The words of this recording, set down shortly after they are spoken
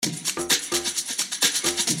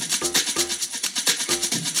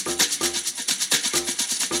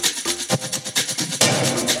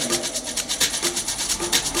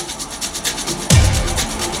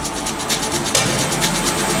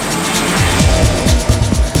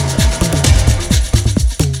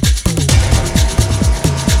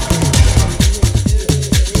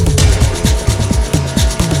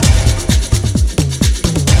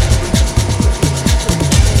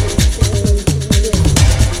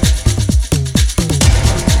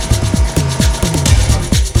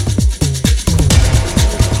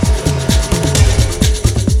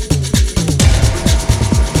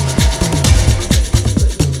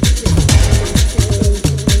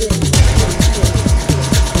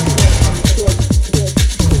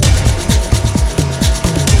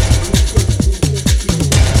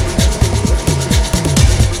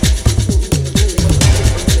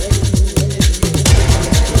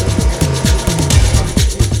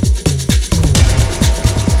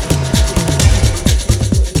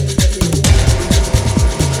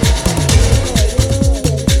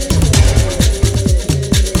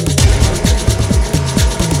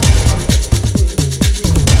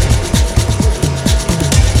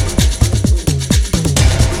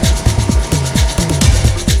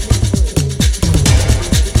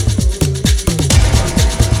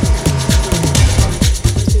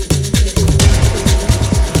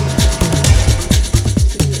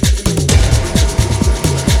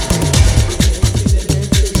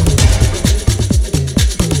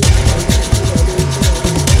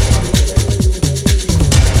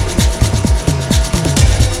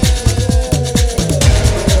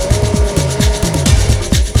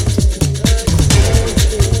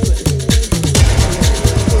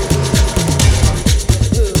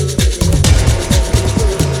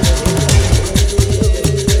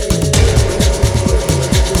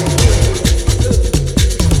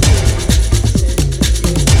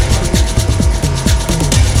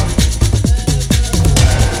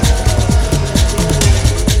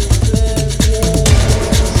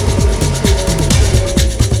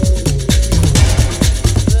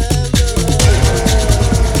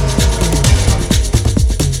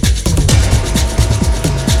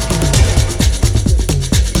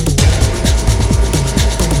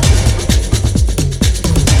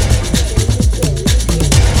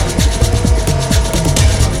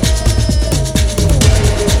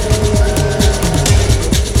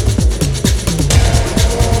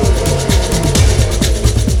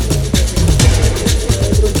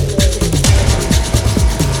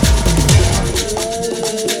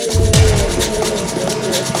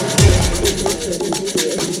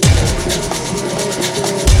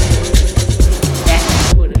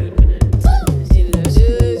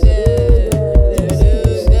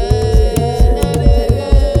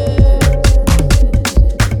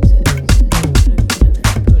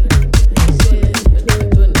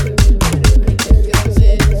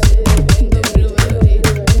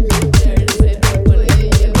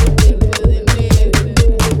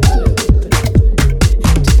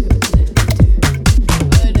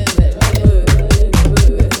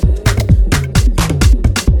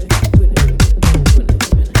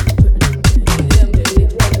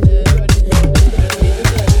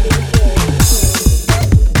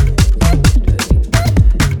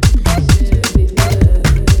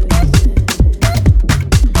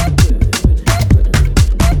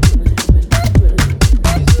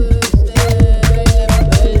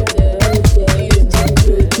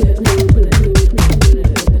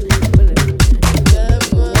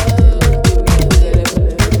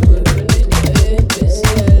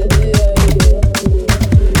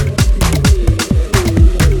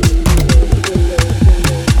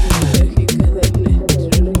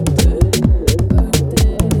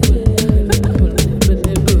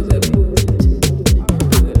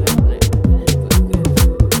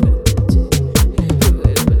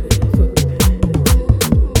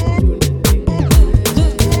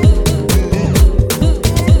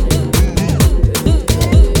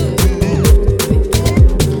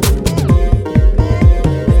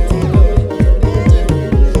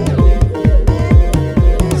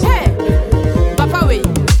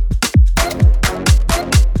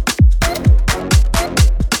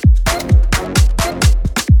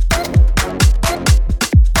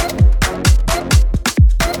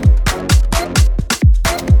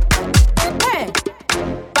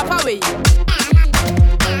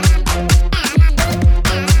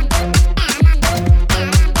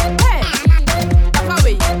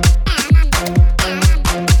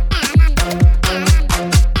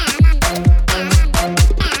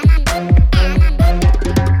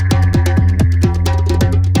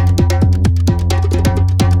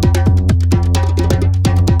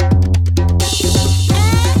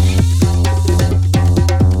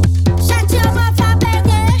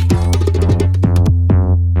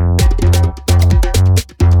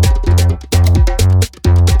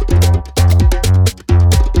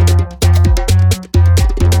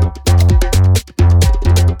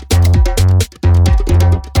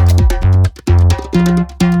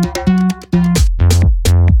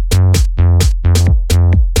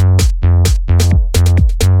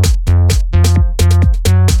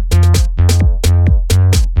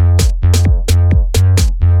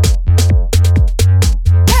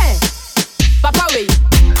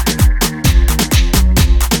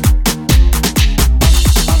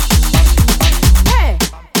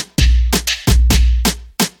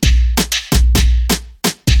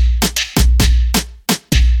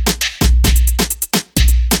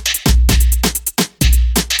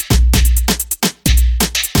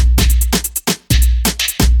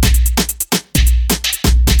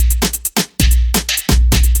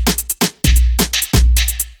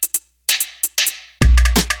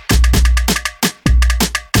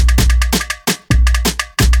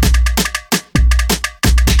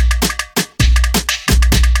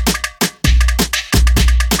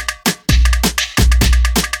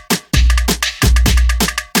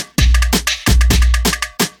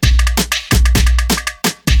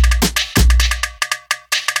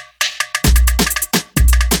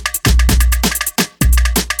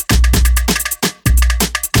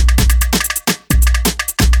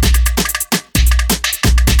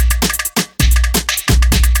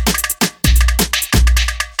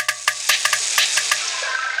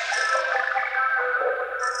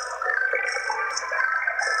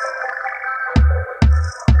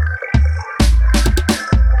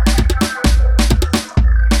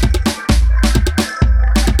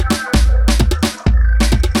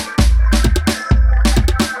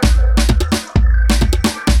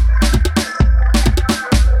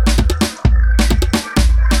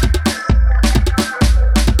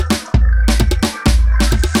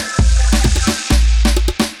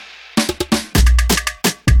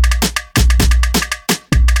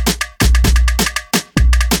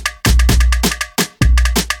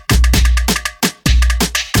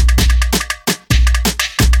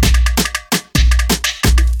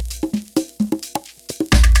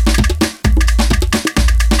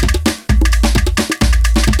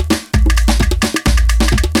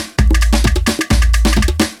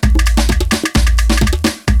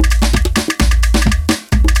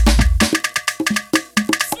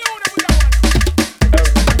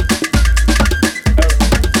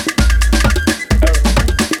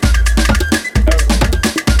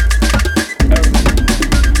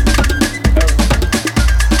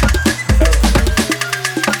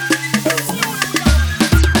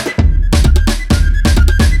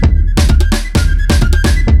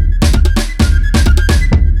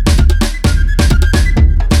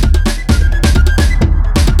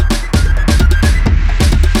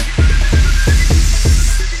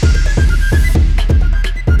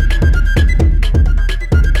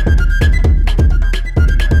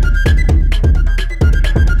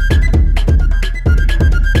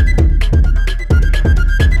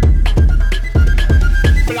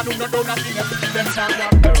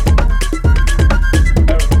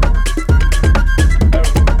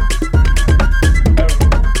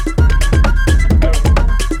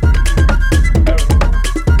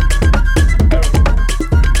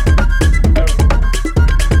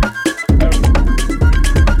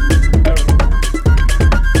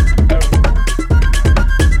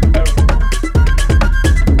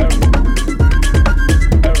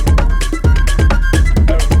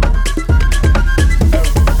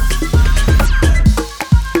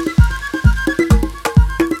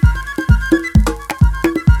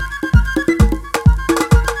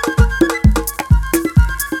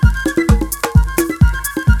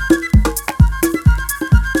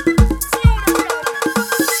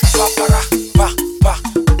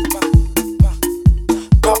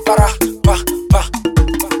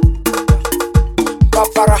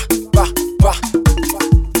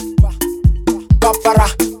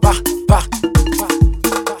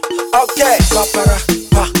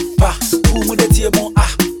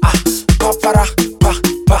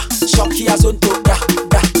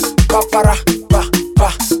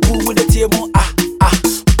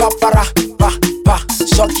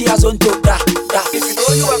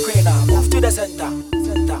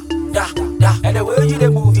da. And the way you dey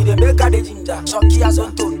move, you dey make her the ginger. Shocky as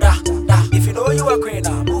on to da, da. If you know you a queen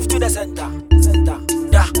now, move to the center, center,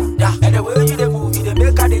 da, da. And the way you dey move, you dey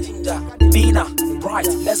make her the ginger. Mina, Bryte,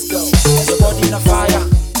 let's go. Your body in a fire,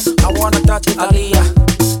 I wanna touch it, Aliyah.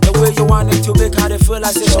 The way you want it to make her feel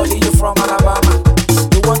like say surely you from Alabama.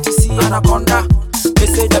 You want to see anaconda? They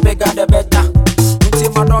say the bigger the better.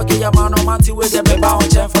 Until my dog your man on manti with the baby on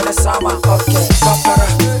chain for the summer. Okay, papara,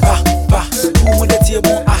 ba ba, who the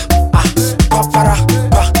table ah ah, papara,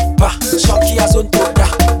 ba ba, shocky as on to da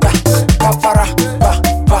da, papara, ba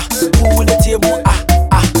ba, who the table ah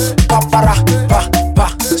ah, papara, ba ba,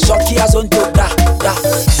 shocky as on to da da.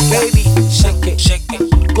 Baby, shake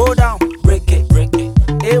it, go down, break it.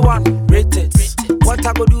 A1, rate it. What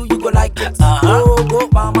I go do, you go like it. Go,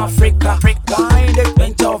 mama, Africa. Wine it,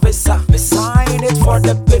 paint your visa. Sign it for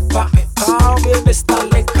the paper. Call me Mr.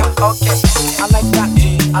 Liquor. Okay,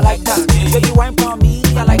 I like that. Baby, wine for me,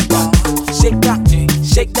 I like that. Shake that.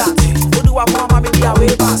 What do I want, mommy, be a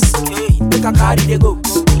way pass. Take a Cardi, they go.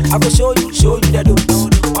 I go show you the do.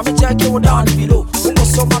 Mommy, check you down below.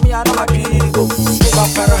 So, mommy, I know my dream go.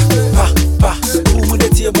 Papara, pa, who the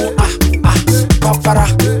table, papara,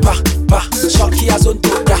 pa, shocky as on to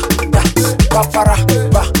da, da. Papara,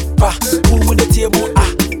 pa, who the table,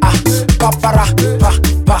 papara,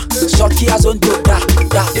 pa, shocky as on to da,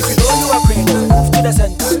 da. If you know you are queen, move to the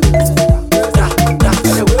center, da, da.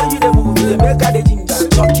 And the way you dey move, you dey make her the ginger.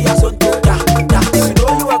 Shocky as on to da, da. If you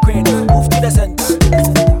know you are queen, move to the center, da,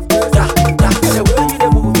 da. And the way you dey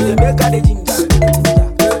move, you dey make her the ginger,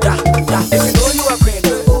 da, da. If you know you are queen,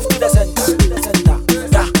 move to the center,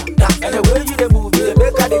 da, da. And the way you dey move, you dey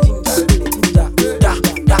make her the ginger, da,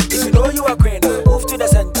 da. If you know you are queen, move to the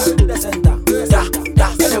center, da, da.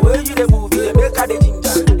 And the way you dey move, you dey make her the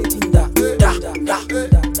ginger, da, da.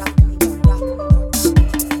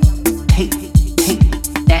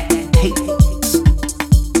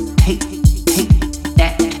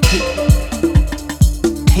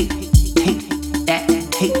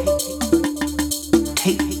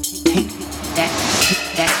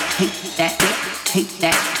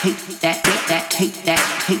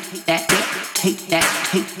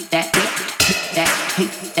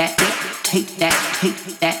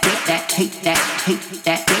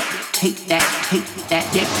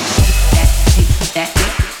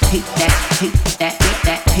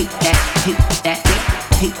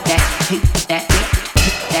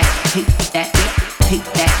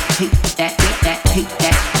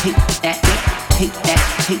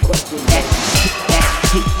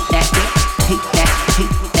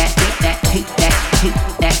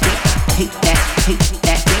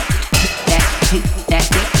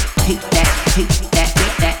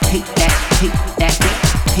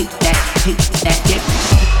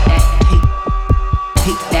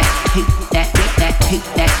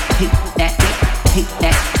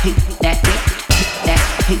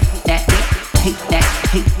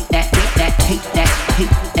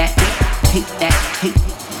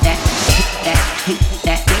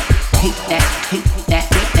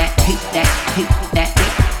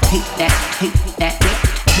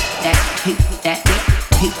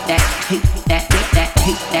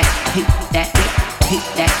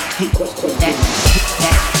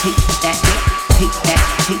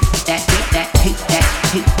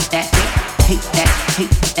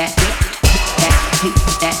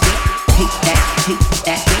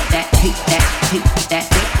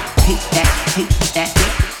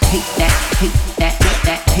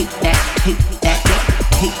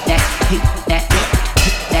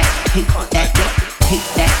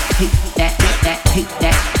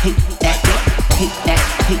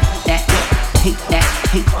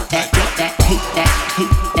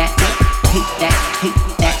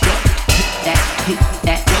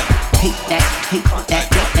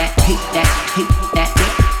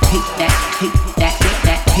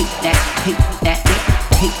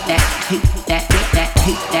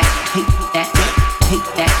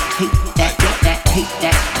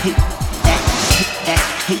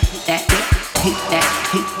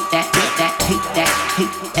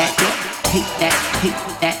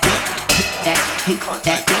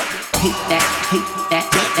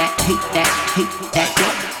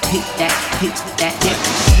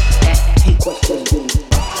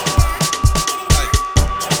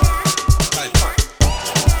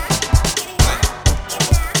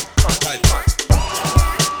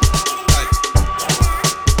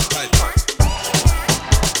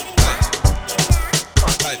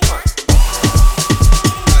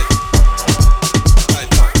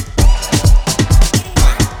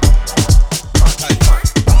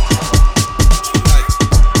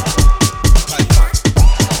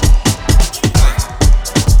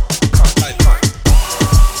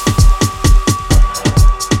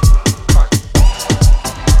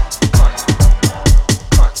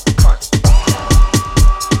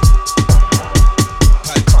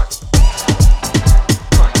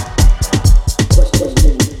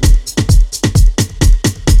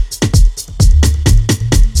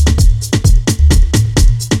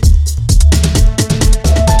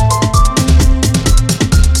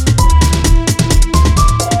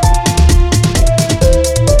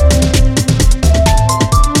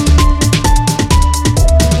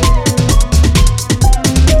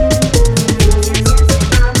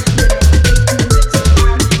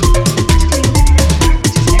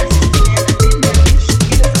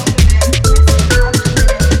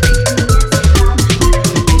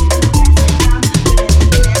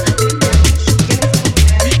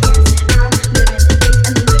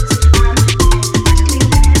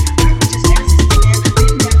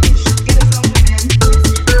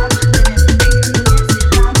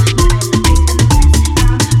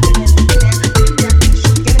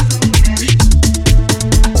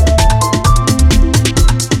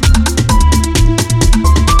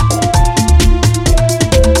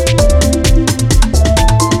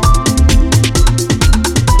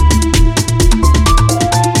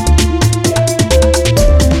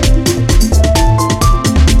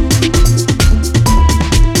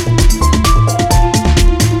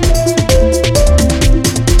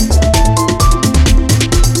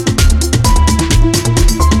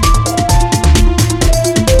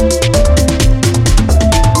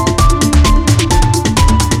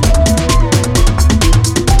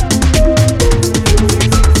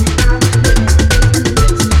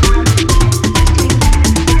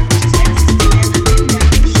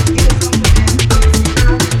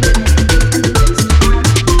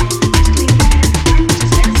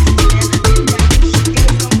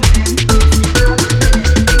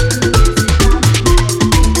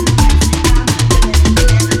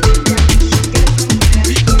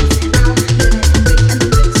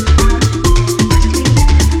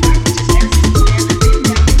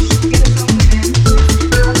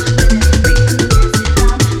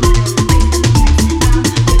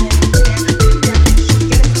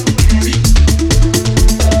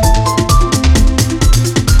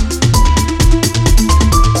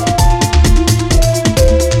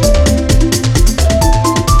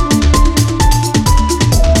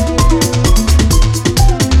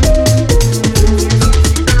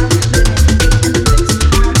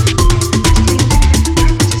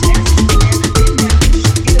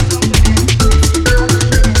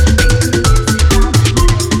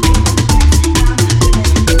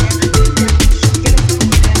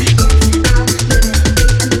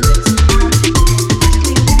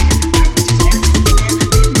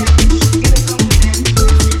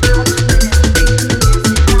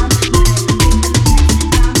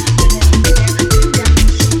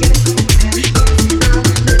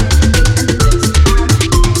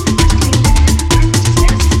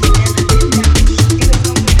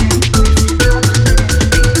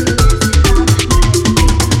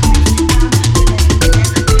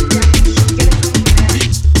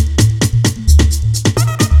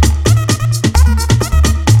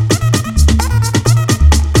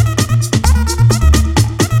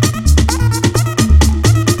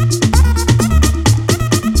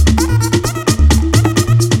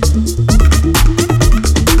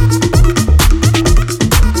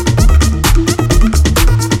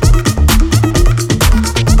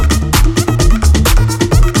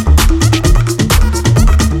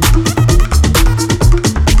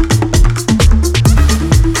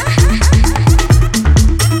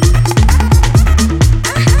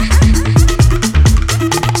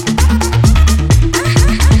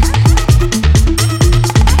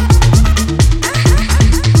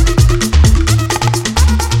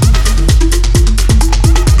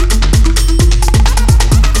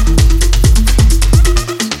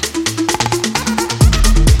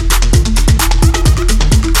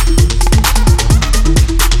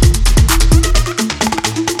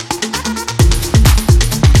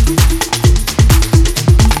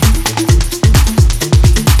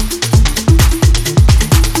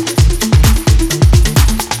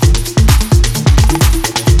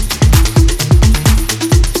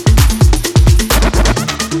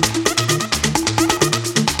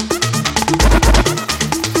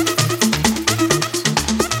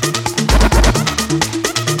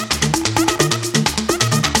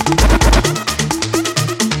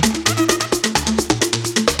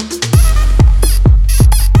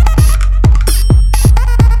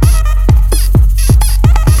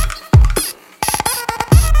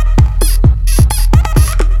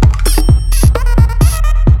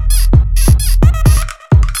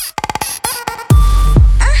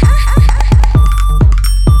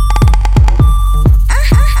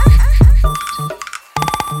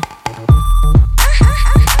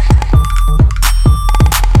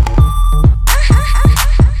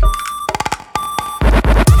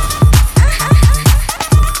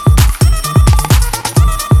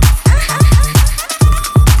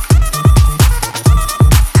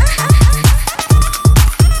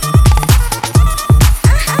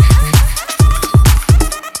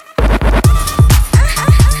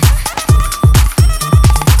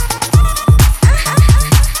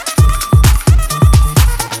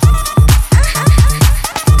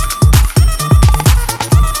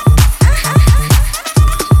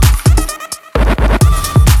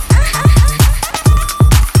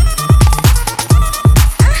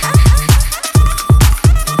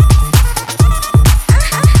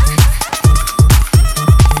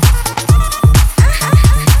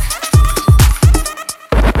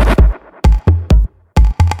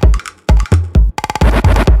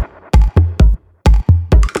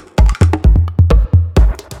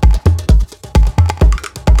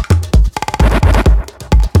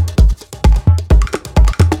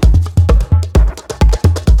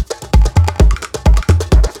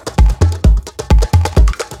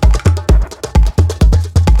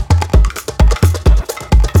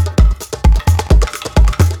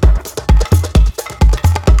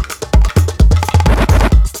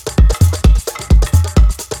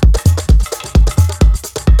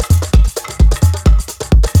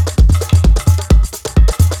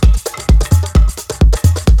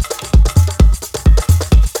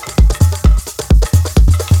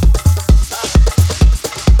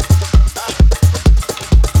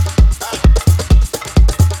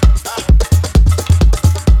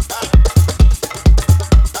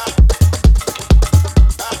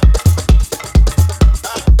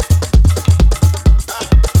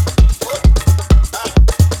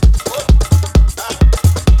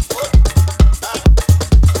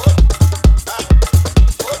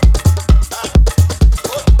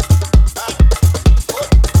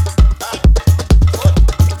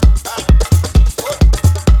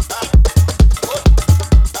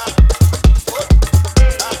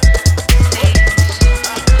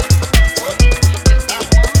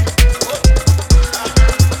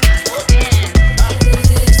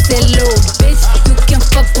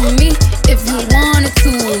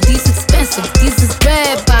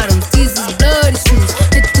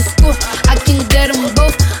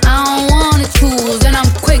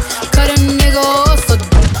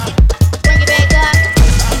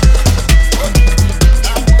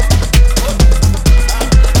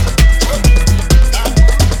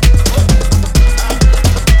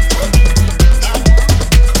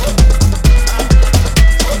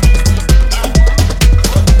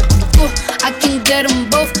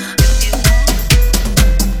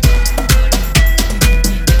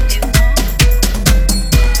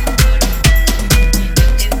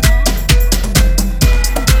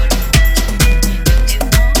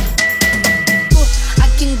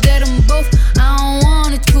 both. I don't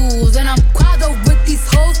wanna choose, and I'm quadro with these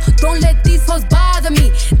hoes. Don't let these hoes bother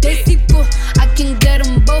me. They people, I can get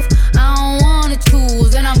them both. I don't wanna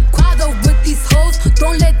choose, and I'm quadro with these hoes.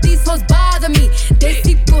 Don't let these hoes bother me. They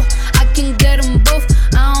people, I can get them both.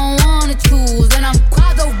 I don't wanna choose, and I'm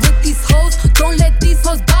quadro with these hoes. Don't let these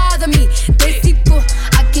hoes bother me. They people,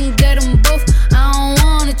 I can get them both. I don't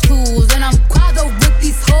wanna choose, and I'm quadro with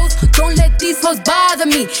these hoes. Don't let these hoes bother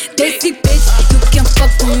me. They see bitch, you can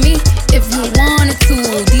fuck with me if you wanted to.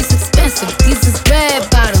 These expensive, these is red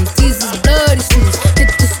bottoms, these is bloody shoes. Hit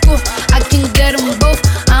the school, I can get them both.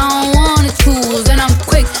 I don't wanna choose, and I'm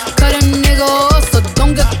quick, cut a nigga off, so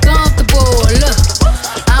don't get comfortable. Look,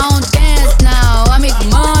 I don't dance now, I make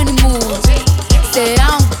money move. Say I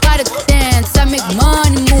don't gotta dance, I make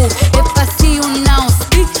money move. If I see you now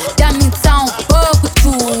speak, that means I don't fuck with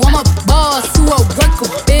you. I'm a boss, you a worker,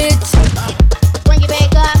 bitch. Bring it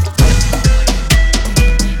back up.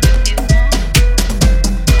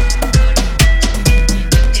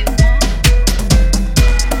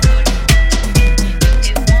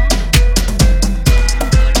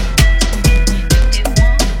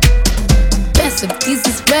 Expensive, these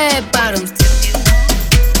is red bottoms.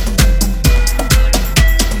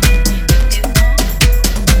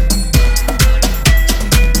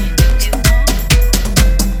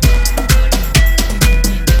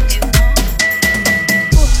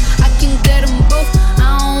 I can get them both.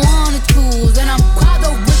 I don't wanna choose, and I'm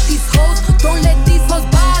quadro with these hoes. Don't let these hoes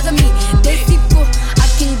bother me. They people, I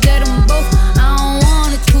can get them both. I don't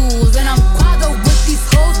wanna choose, and I'm quadro with these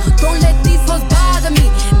hoes. Don't let these hoes bother me.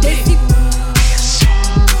 They people.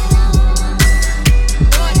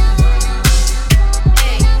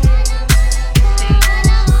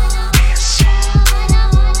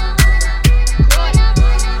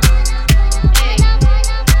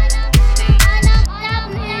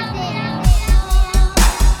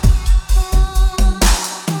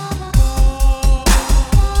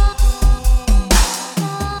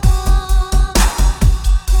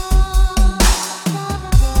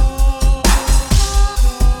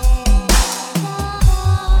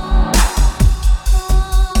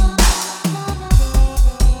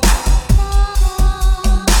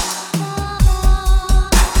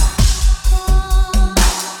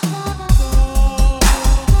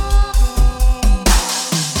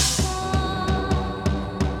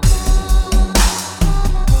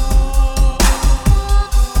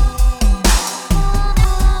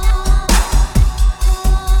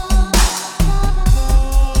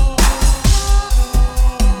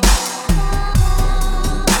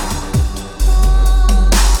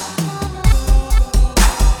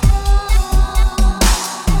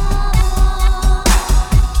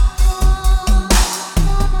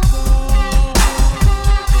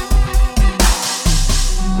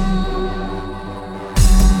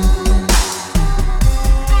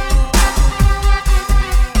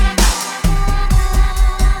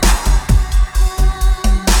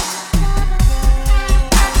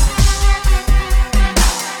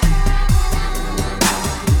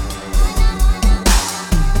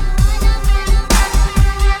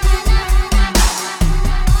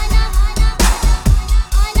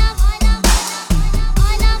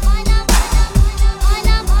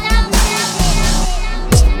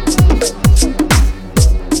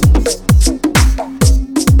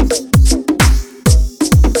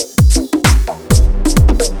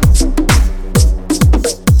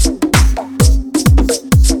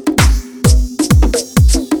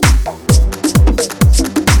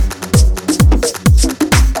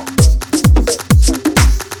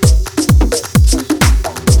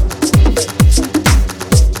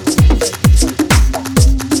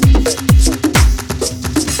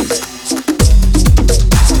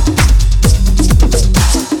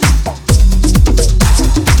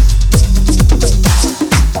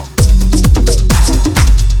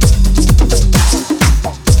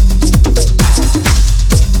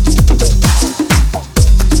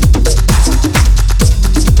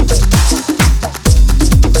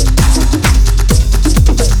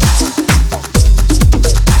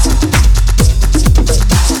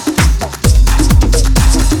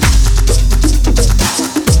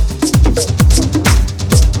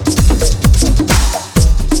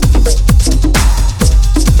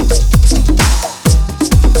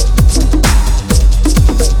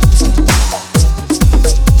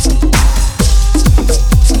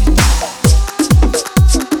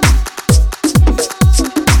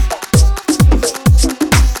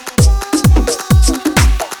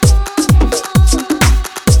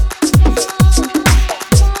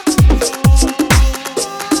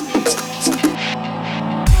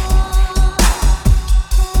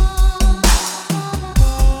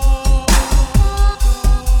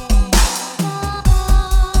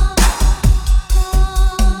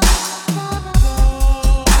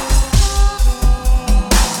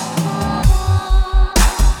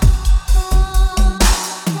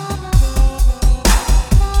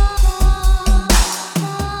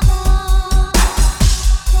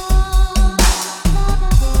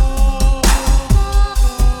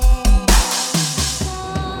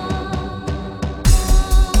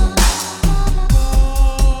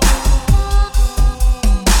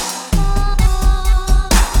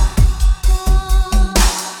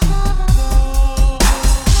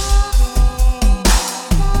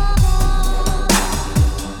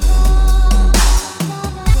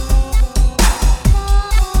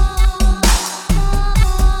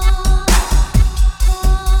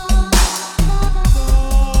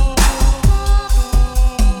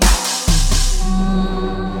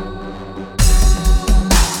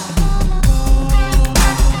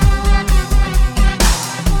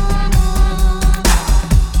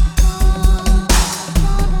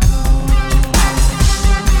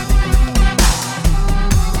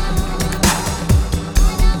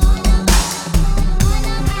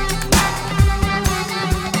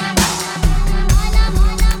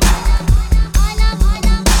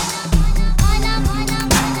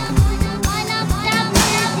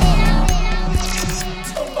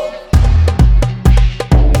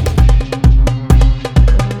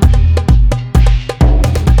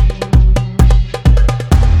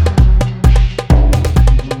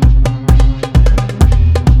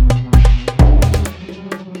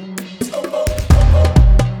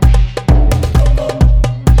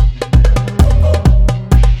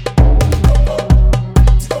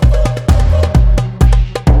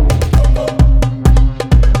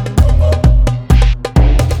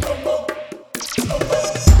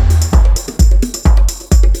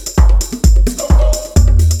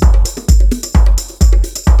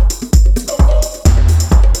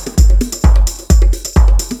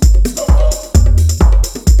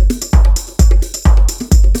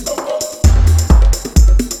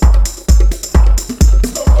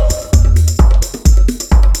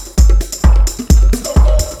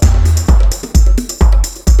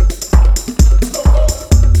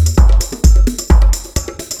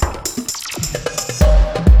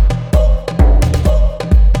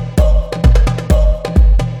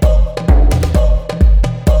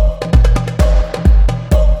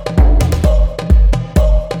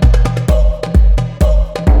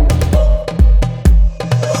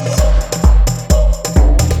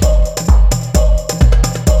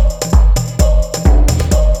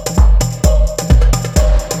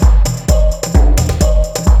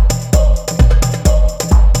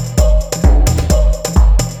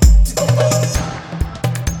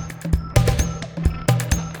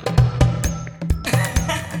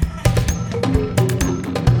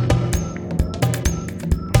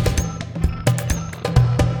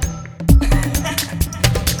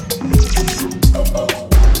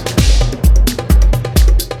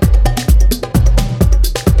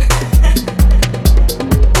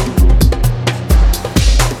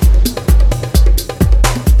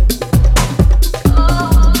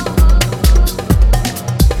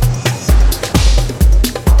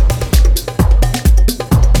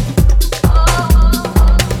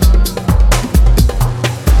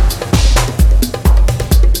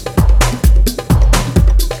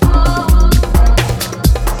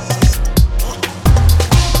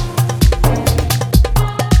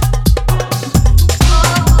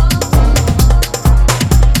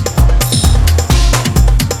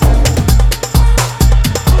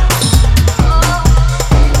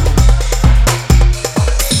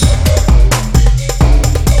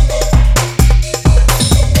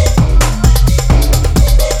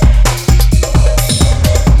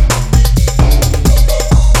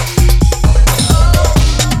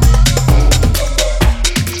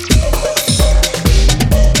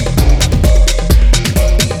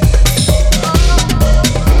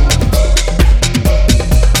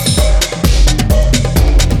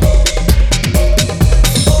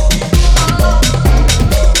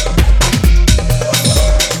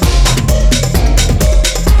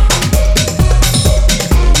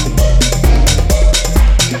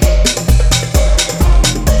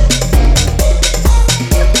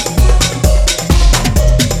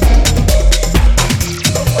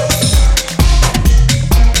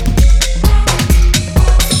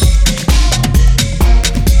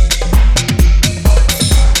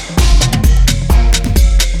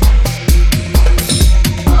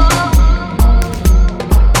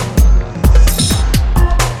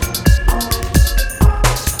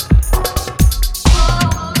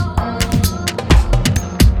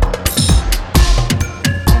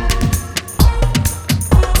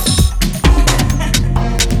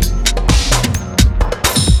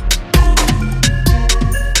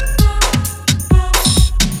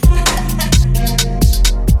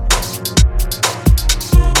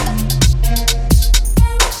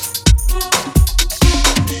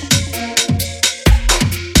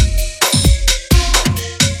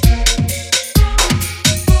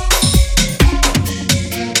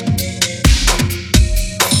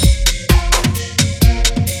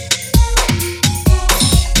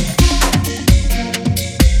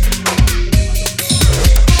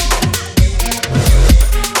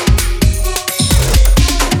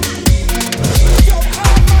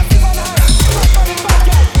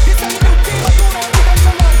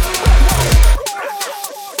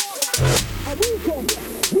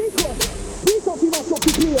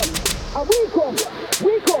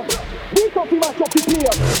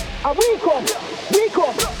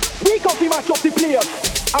 we come fi match up the players.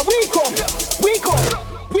 And we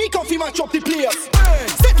come fi match up the players.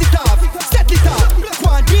 Set it up. Go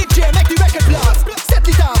on DJ, make the record blast. Set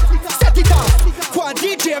it up. Go on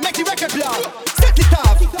DJ, make the record blast. Set it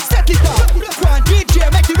up. Go on DJ,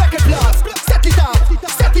 make the record blast. Set it up.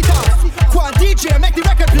 Go on DJ, make the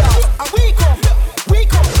record blast. And we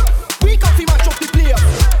come fi match up the players.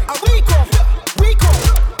 And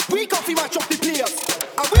we come fi match up the players.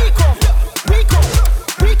 And we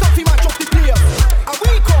come fi match up the players. And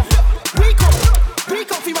we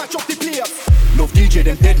come fi match up the players. Love DJ,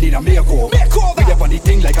 them dead need a makeover. We up on the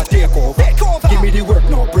thing like a takeover. Give me the work,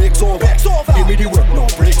 no breaks over. Give me the work, no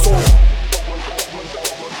breaks over.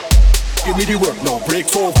 Give me the work, no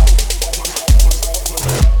breaks over.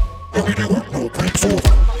 Give me the work, no breaks over.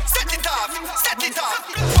 Set it up.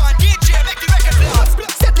 Go on DJ, make the record blast.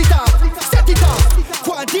 Set it up.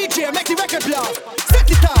 Go on DJ, make the record blast.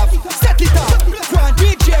 Set it up. Go on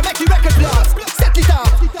DJ, make the record blast. Set it up.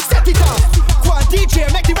 Go on DJ,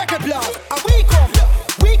 make the record blast. And we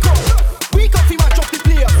come fi match up the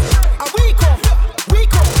players. And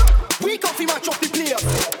we come fi match up the players.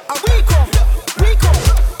 And we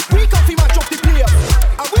come fi match up the players.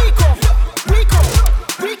 And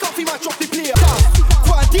we come fi match up the players.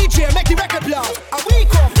 Go on DJ, make the record blast. And we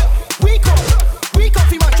come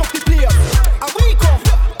fi match up the players. And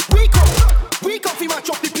we come fi match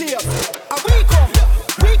up the players.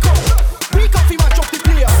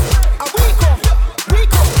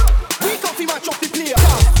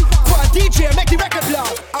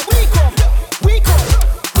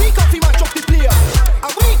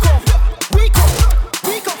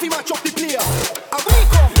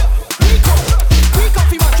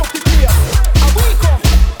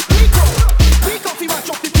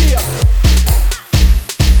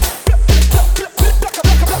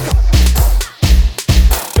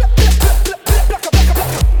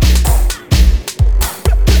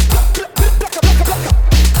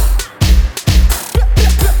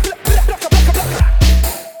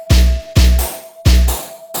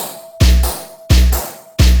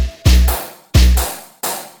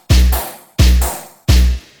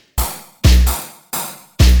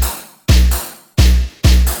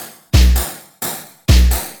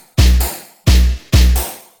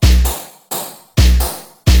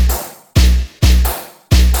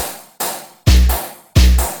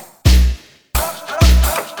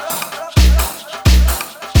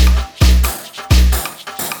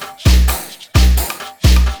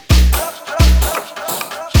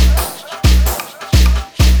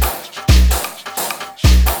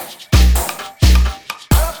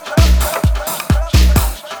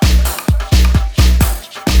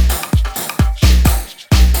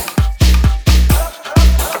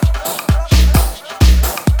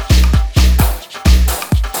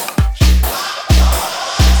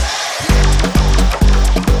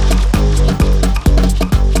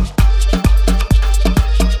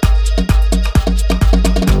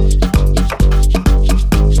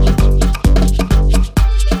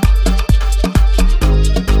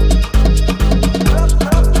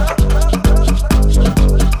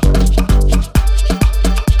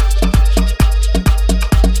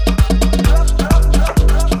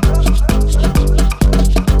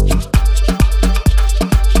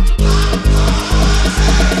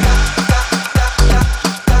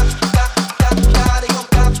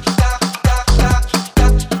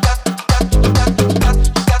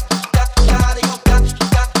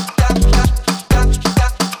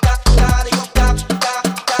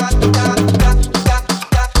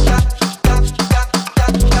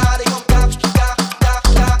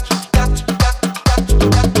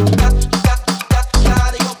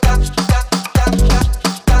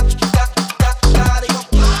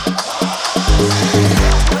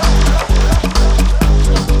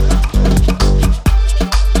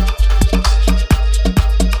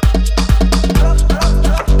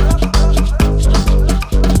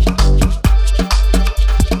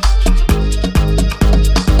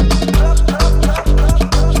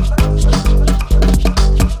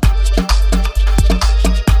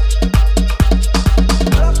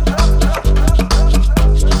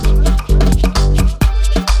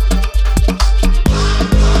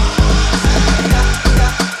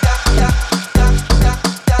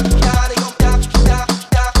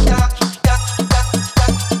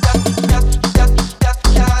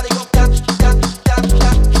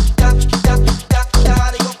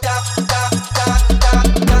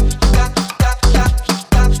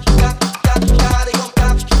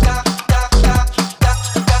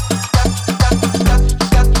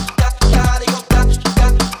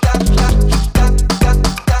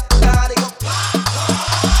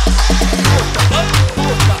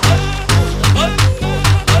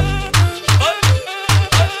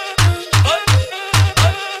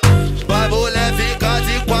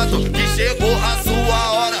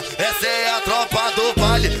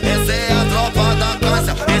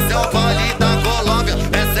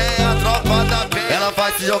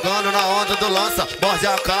 vai se jogando na onda do lança. Morde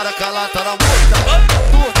a cara que ela tá na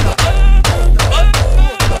multa.